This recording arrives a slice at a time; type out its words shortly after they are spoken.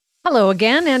Hello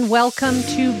again, and welcome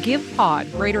to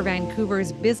GivePod, Greater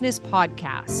Vancouver's business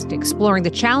podcast, exploring the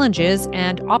challenges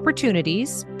and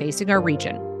opportunities facing our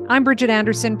region. I'm Bridget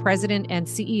Anderson, President and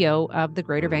CEO of the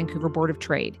Greater Vancouver Board of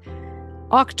Trade.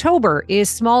 October is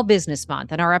Small Business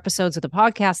Month, and our episodes of the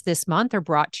podcast this month are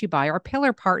brought to you by our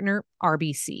pillar partner,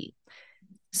 RBC.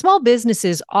 Small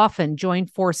businesses often join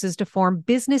forces to form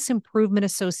business improvement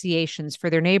associations for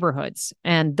their neighborhoods,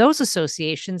 and those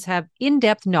associations have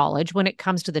in-depth knowledge when it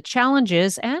comes to the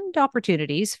challenges and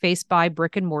opportunities faced by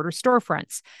brick and mortar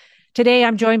storefronts. Today,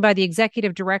 I'm joined by the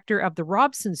Executive Director of the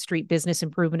Robson Street Business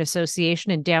Improvement Association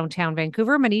in downtown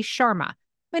Vancouver, Manish Sharma.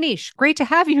 Manish, great to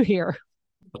have you here.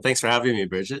 Well, thanks for having me,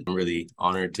 Bridget. I'm really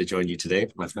honored to join you today,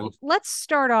 my friend. Let's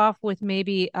start off with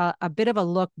maybe a bit of a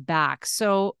look back.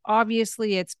 So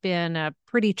obviously it's been a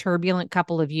pretty turbulent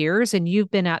couple of years, and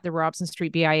you've been at the Robson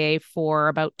Street BIA for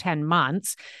about 10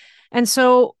 months. And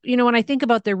so, when I think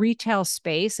about the retail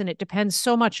space, and it depends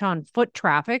so much on foot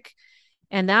traffic,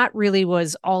 and that really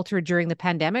was altered during the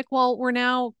pandemic. Well, we're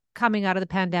now coming out of the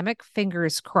pandemic,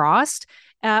 fingers crossed.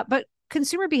 But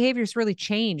consumer behavior's really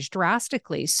changed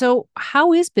drastically. So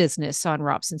how is business on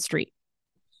Robson Street?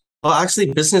 Well,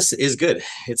 actually, business is good.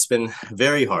 It's been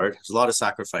very hard. There's a lot of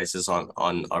sacrifices on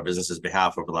our business's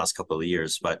behalf over the last couple of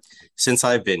years. But since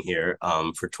I've been here,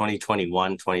 for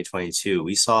 2021, 2022,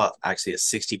 we saw actually a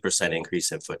 60%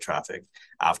 increase in foot traffic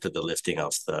after the lifting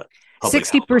of the public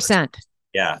 60%.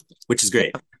 Yeah, which is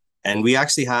great. And we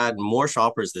actually had more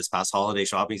shoppers this past holiday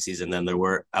shopping season than there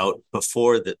were out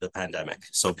before the pandemic.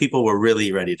 So people were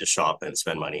really ready to shop and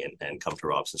spend money and come to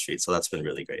Robson Street. So that's been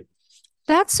really great.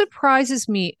 That surprises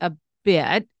me a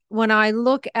bit. When I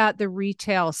look at the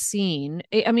retail scene,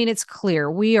 I mean, it's clear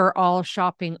we are all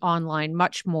shopping online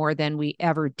much more than we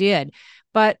ever did.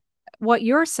 But what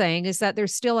you're saying is that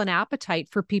there's still an appetite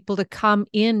for people to come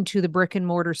into the brick and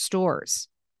mortar stores.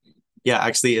 Yeah,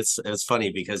 actually, it's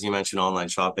funny because you mentioned online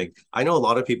shopping. I know a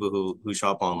lot of people who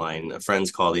shop online,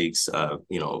 friends, colleagues,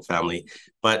 family.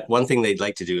 But one thing they'd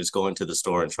like to do is go into the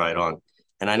store and try it on.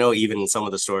 And I know even in some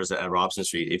of the stores at Robson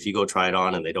Street, if you go try it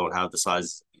on and they don't have the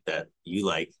size that you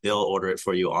like, they'll order it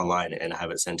for you online and have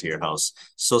it sent to your house.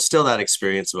 So still that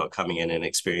experience about coming in and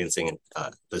experiencing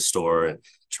the store and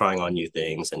trying on new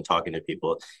things and talking to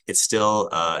people, it's still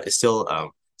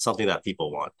something that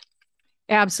people want.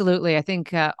 Absolutely. I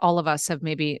think all of us have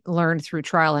maybe learned through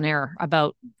trial and error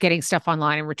about getting stuff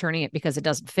online and returning it because it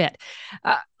doesn't fit.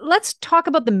 Let's talk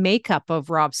about the makeup of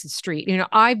Robson Street.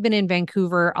 I've been in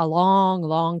Vancouver a long,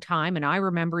 long time, and I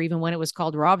remember even when it was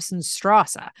called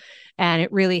Robsonstrasse, and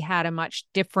it really had a much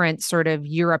different sort of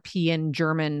European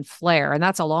German flair. And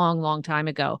that's a long, long time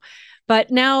ago.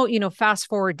 But now, fast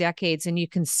forward decades, and you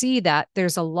can see that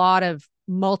there's a lot of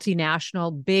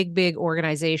multinational, big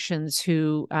organizations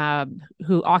who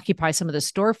occupy some of the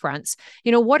storefronts.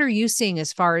 What are you seeing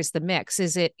as far as the mix?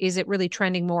 Is it really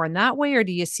trending more in that way, or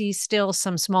do you see still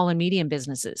some small and medium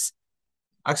businesses?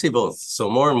 Actually, both. So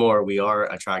more and more, we are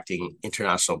attracting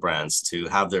international brands to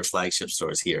have their flagship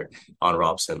stores here on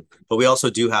Robson. But we also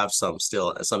do have some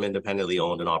independently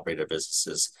owned and operated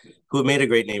businesses who have made a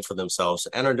great name for themselves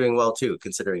and are doing well too,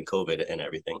 considering COVID and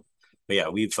everything. But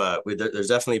yeah, there's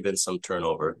definitely been some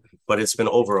turnover, but it's been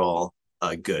overall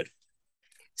good.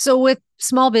 So with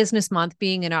Small Business Month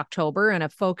being in October and a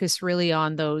focus really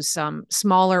on those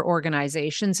smaller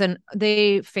organizations, and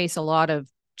they face a lot of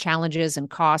challenges and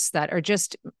costs that are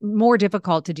just more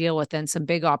difficult to deal with than some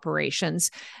big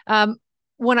operations.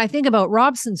 When I think about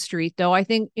Robson Street, though, I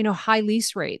think, high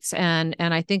lease rates and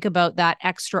I think about that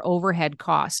extra overhead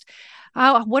cost.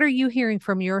 What are you hearing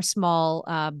from your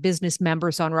small business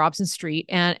members on Robson Street,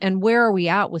 and where are we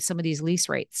at with some of these lease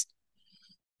rates?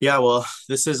 Yeah, well,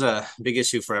 this is a big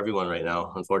issue for everyone right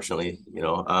now, unfortunately.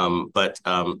 But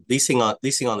leasing on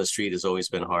the street has always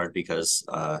been hard because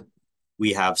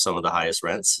we have some of the highest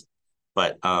rents.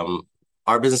 But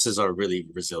our businesses are really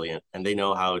resilient, and they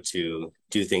know how to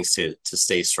do things to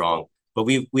stay strong. But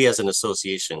we as an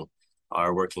association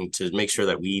are working to make sure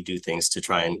that we do things to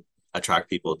try and attract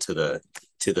people to the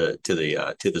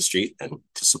street and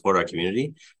to support our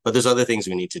community. But there's other things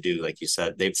we need to do. Like you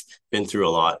said, they've been through a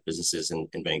lot, businesses in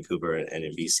Vancouver and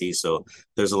in BC. So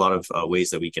there's a lot of ways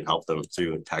that we can help them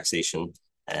through taxation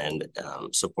and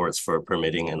supports for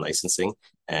permitting and licensing.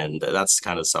 And that's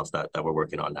kind of stuff that we're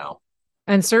working on now.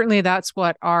 And certainly that's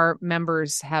what our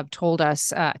members have told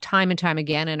us time and time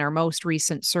again in our most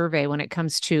recent survey when it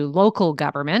comes to local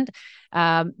government,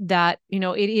 that,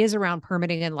 it is around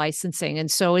permitting and licensing. And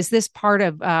so is this part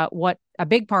of a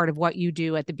big part of what you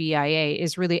do at the BIA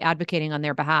is really advocating on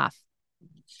their behalf?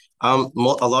 A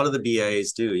lot of the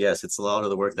BIAs do. Yes, it's a lot of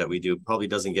the work that we do. Probably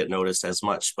doesn't get noticed as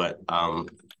much, but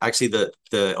actually,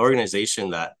 the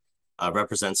organization that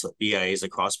represents BIAs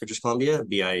across British Columbia,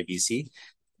 BIABC,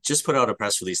 just put out a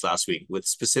press release last week with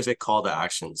specific call to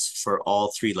actions for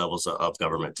all three levels of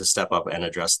government to step up and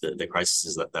address the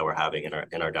crises that we're having in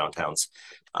our downtowns.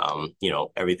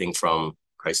 Everything from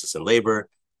crisis in labor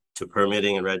to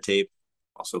permitting and red tape,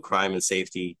 also crime and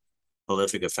safety,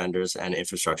 prolific offenders, and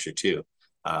infrastructure too.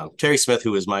 Terry Smith,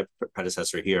 who was my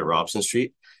predecessor here at Robson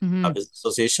Street Business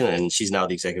Association, and she's now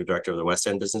the executive director of the West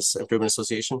End Business Improvement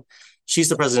Association. She's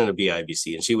the president of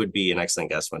BIBC, and she would be an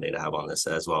excellent guest one day to have on this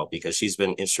as well, because she's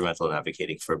been instrumental in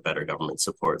advocating for better government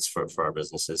supports for our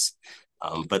businesses.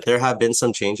 But there have been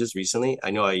some changes recently.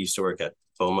 I know I used to work at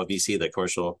FOMA BC, the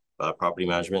Commercial Property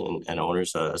Management and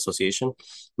Owners Association.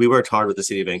 We worked hard with the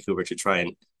city of Vancouver to try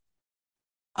and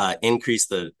to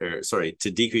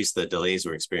decrease the delays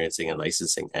we're experiencing in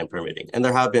licensing and permitting. And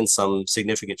there have been some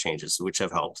significant changes which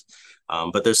have helped,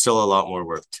 but there's still a lot more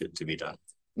work to be done.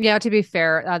 Yeah, to be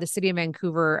fair, the city of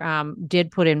Vancouver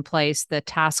did put in place the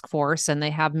task force, and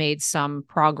they have made some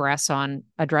progress on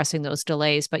addressing those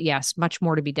delays. But yes, much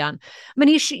more to be done.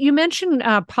 Manish, you mentioned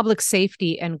public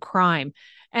safety and crime.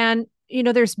 And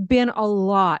there's been a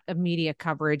lot of media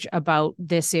coverage about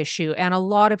this issue and a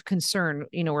lot of concern,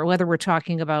 or whether we're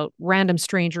talking about random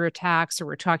stranger attacks or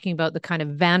we're talking about the kind of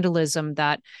vandalism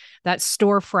that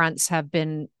storefronts have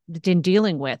been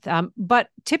dealing with. But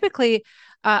typically,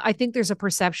 I think there's a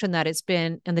perception that it's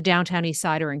been in the downtown east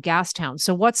side or in Gastown.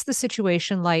 So what's the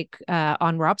situation like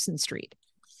on Robson Street?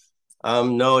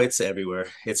 No, it's everywhere.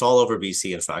 It's all over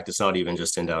BC. In fact, it's not even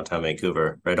just in downtown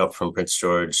Vancouver, right up from Prince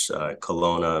George,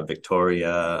 Kelowna,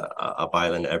 Victoria, up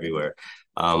Island, everywhere.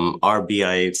 Our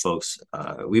BIA folks,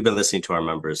 we've been listening to our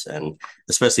members, and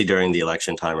especially during the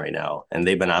election time right now, and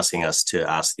they've been asking us to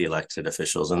ask the elected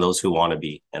officials and those who want to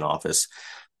be in office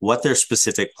what their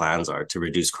specific plans are to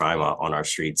reduce crime on our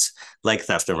streets, like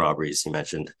theft and robberies you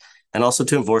mentioned, and also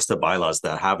to enforce the bylaws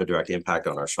that have a direct impact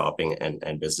on our shopping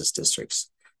and business districts.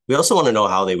 We also want to know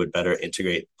how they would better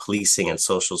integrate policing and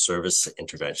social service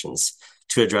interventions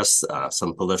to address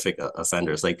some prolific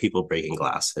offenders, like people breaking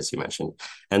glass, as you mentioned,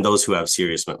 and those who have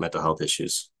serious mental health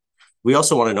issues. We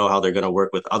also want to know how they're going to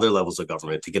work with other levels of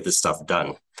government to get this stuff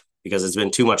done, because it's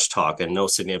been too much talk and no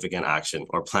significant action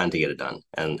or plan to get it done.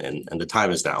 And the time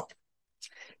is now.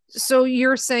 So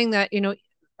you're saying that,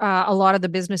 a lot of the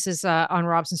businesses on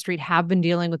Robson Street have been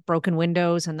dealing with broken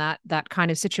windows and that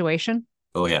kind of situation?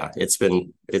 Oh yeah, it's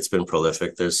been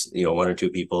prolific. There's one or two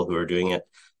people who are doing it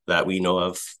that we know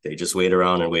of. They just wait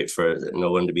around and wait for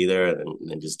no one to be there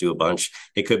and just do a bunch.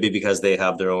 It could be because they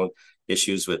have their own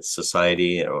issues with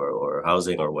society or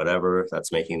housing or whatever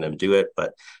that's making them do it.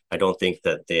 But I don't think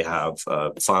that they have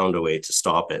found a way to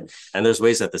stop it. And there's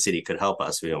ways that the city could help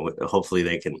us. Hopefully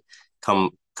they can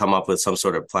come up with some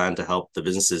sort of plan to help the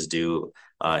businesses do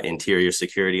interior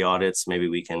security audits. Maybe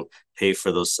we can pay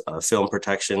for those film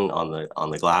protection on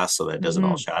the glass so that it doesn't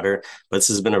all shatter. But this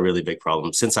has been a really big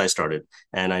problem since I started,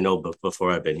 and I know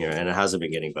before I've been here, and it hasn't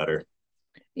been getting better.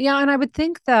 Yeah, and I would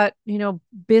think that,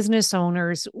 business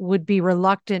owners would be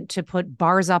reluctant to put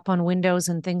bars up on windows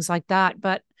and things like that.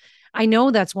 But I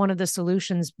know that's one of the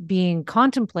solutions being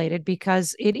contemplated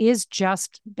because it is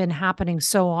just been happening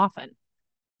so often.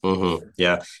 Mm-hmm.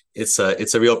 Yeah, it's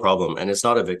a real problem, and it's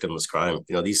not a victimless crime.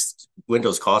 These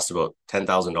windows cost about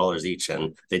 $10,000 each,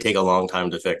 and they take a long time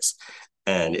to fix.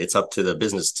 And it's up to the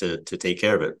business to take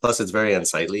care of it. Plus, it's very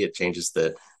unsightly. It changes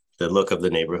the look of the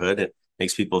neighborhood. It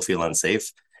makes people feel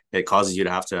unsafe. It causes you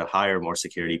to have to hire more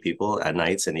security people at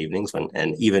nights and evenings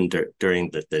and even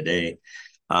during the day.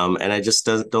 And I just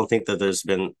don't think that there's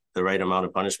been the right amount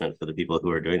of punishment for the people who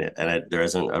are doing it. And there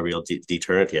isn't a real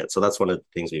deterrent yet. So that's one of the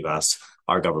things we've asked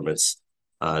our governments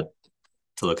to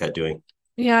look at doing.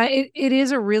 Yeah, it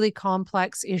is a really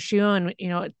complex issue. And,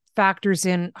 it factors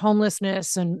in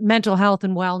homelessness and mental health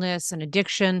and wellness and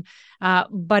addiction.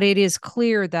 But it is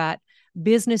clear that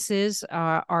businesses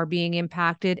are being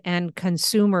impacted, and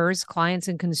clients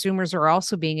and consumers are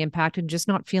also being impacted, just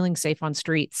not feeling safe on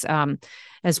streets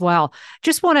as well.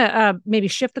 Just want to maybe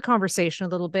shift the conversation a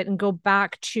little bit and go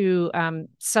back to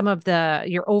some of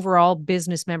your overall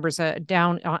business members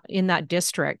down in that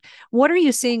district. What are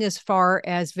you seeing as far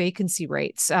as vacancy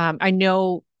rates? I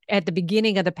know at the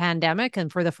beginning of the pandemic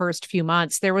and for the first few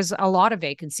months, there was a lot of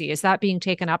vacancy. Is that being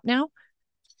taken up now?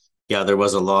 Yeah, there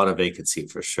was a lot of vacancy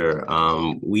for sure.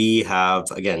 We have,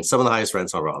 again, some of the highest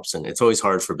rents on Robson. It's always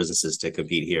hard for businesses to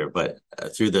compete here, but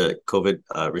through the COVID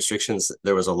restrictions,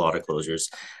 there was a lot of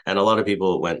closures, and a lot of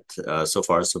people went so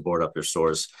far as to board up their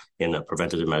stores in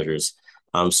preventative measures.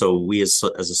 So we as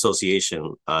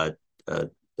association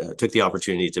took the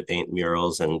opportunity to paint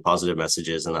murals and positive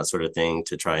messages and that sort of thing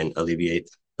to try and alleviate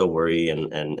the worry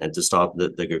and to stop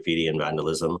the graffiti and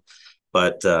vandalism.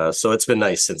 But so it's been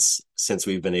nice since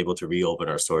we've been able to reopen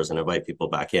our stores and invite people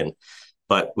back in.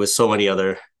 But with so many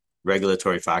other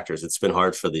regulatory factors, it's been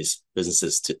hard for these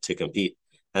businesses to compete.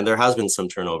 And there has been some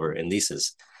turnover in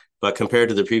leases. But compared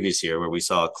to the previous year where we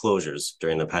saw closures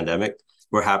during the pandemic,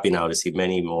 we're happy now to see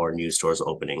many more new stores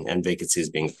opening and vacancies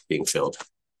being filled.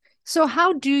 So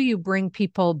how do you bring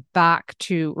people back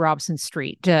to Robson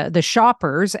Street, the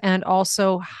shoppers, and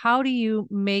also how do you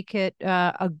make it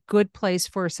a good place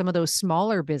for some of those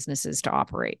smaller businesses to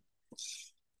operate?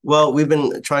 Well, we've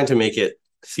been trying to make it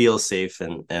feel safe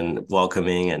and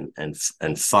welcoming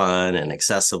and fun and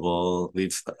accessible.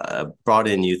 We've brought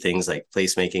in new things like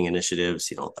placemaking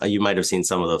initiatives. You might have seen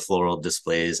some of the floral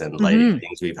displays and lighting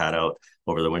things we've had out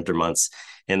over the winter months.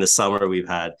 In the summer, we've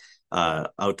had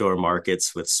outdoor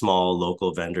markets with small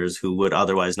local vendors who would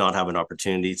otherwise not have an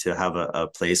opportunity to have a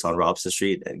place on Robson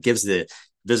Street. It gives the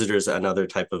visitors another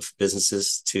type of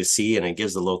businesses to see, and it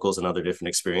gives the locals another different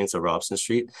experience of Robson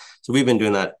Street. So we've been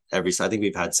doing that I think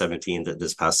we've had 17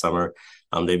 this past summer.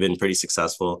 They've been pretty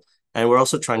successful. And we're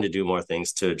also trying to do more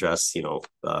things to address,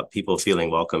 people feeling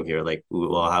welcome here. Like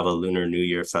we'll have a Lunar New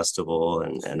Year festival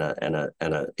and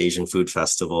a Asian food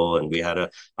festival, and we had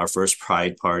our first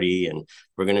Pride party, and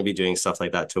we're going to be doing stuff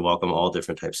like that to welcome all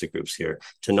different types of groups here,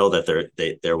 to know that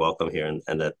they're welcome here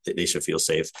and that they should feel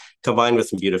safe. Combined with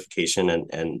some beautification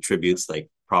and tributes like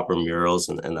proper murals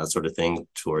and that sort of thing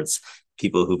towards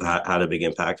people who've had a big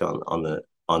impact on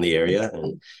the area,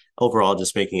 and overall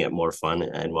just making it more fun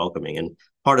and welcoming. And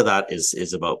part of that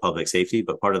is about public safety,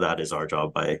 but part of that is our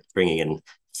job by bringing in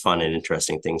fun and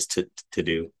interesting things to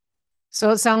do. So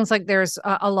it sounds like there's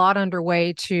a lot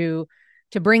underway to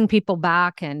bring people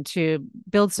back and to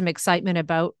build some excitement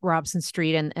about Robson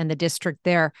Street and the district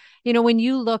there. When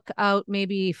you look out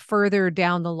maybe further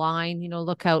down the line,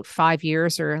 look out 5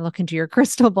 years or look into your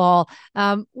crystal ball,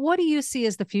 what do you see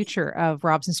as the future of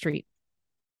Robson Street?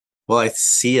 Well, I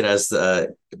see it as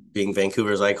being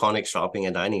Vancouver's iconic shopping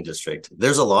and dining district.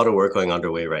 There's a lot of work going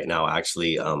underway right now,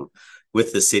 actually,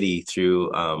 with the city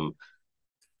through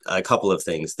a couple of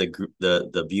things.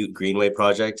 The Butte Greenway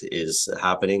project is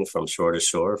happening from shore to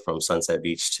shore, from Sunset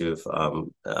Beach to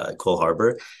Cole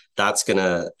Harbour. That's going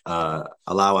to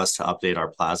allow us to update our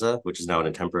plaza, which is now in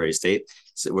a temporary state.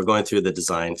 So we're going through the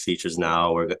design features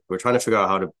now. We're trying to figure out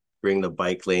how to bring the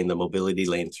bike lane, the mobility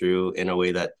lane through in a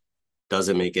way that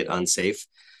doesn't make it unsafe.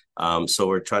 So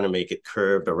we're trying to make it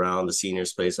curved around the senior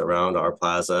space, around our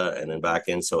plaza, and then back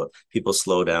in so people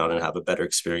slow down and have a better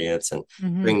experience, and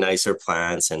bring nicer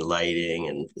plants and lighting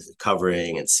and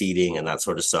covering and seating and that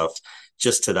sort of stuff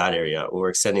just to that area. We're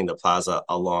extending the plaza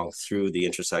along through the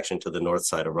intersection to the north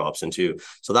side of Robson too.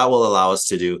 So that will allow us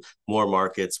to do more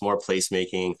markets, more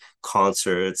placemaking,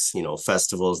 concerts,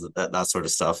 festivals, that sort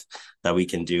of stuff that we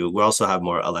can do. We also have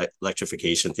more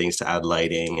electrification things to add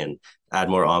lighting and add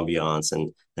more ambiance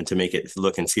and to make it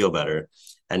look and feel better.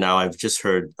 And now I've just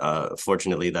heard,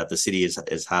 fortunately, that the city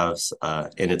has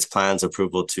in its plans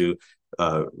approval to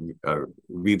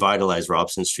revitalize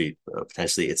Robson Street.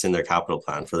 Potentially, it's in their capital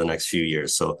plan for the next few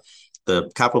years. So the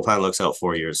capital plan looks out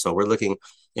 4 years. So we're looking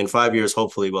in 5 years,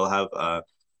 hopefully we'll have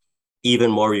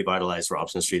even more revitalized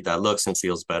Robson Street that looks and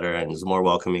feels better and is more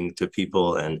welcoming to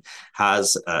people and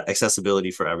has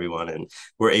accessibility for everyone. And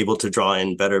we're able to draw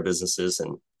in better businesses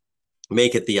and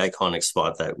make it the iconic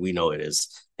spot that we know it is,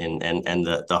 and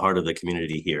the heart of the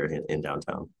community here in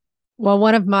downtown. Well,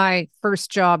 one of my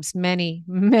first jobs many,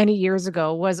 many years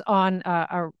ago was on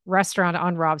a restaurant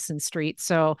on Robson Street.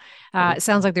 So it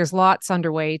sounds like there's lots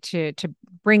underway to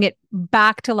bring it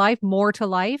back to life, more to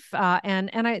life. And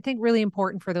I think really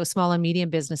important for those small and medium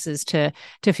businesses to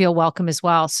feel welcome as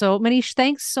well. So Manish,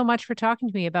 thanks so much for talking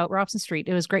to me about Robson Street.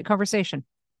 It was a great conversation.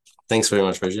 Thanks very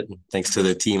much, Bridget. Thanks to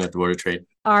the team at the Board of Trade.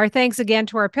 Our thanks again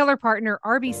to our pillar partner,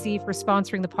 RBC, for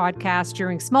sponsoring the podcast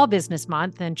during Small Business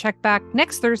Month. And check back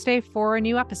next Thursday for a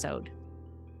new episode.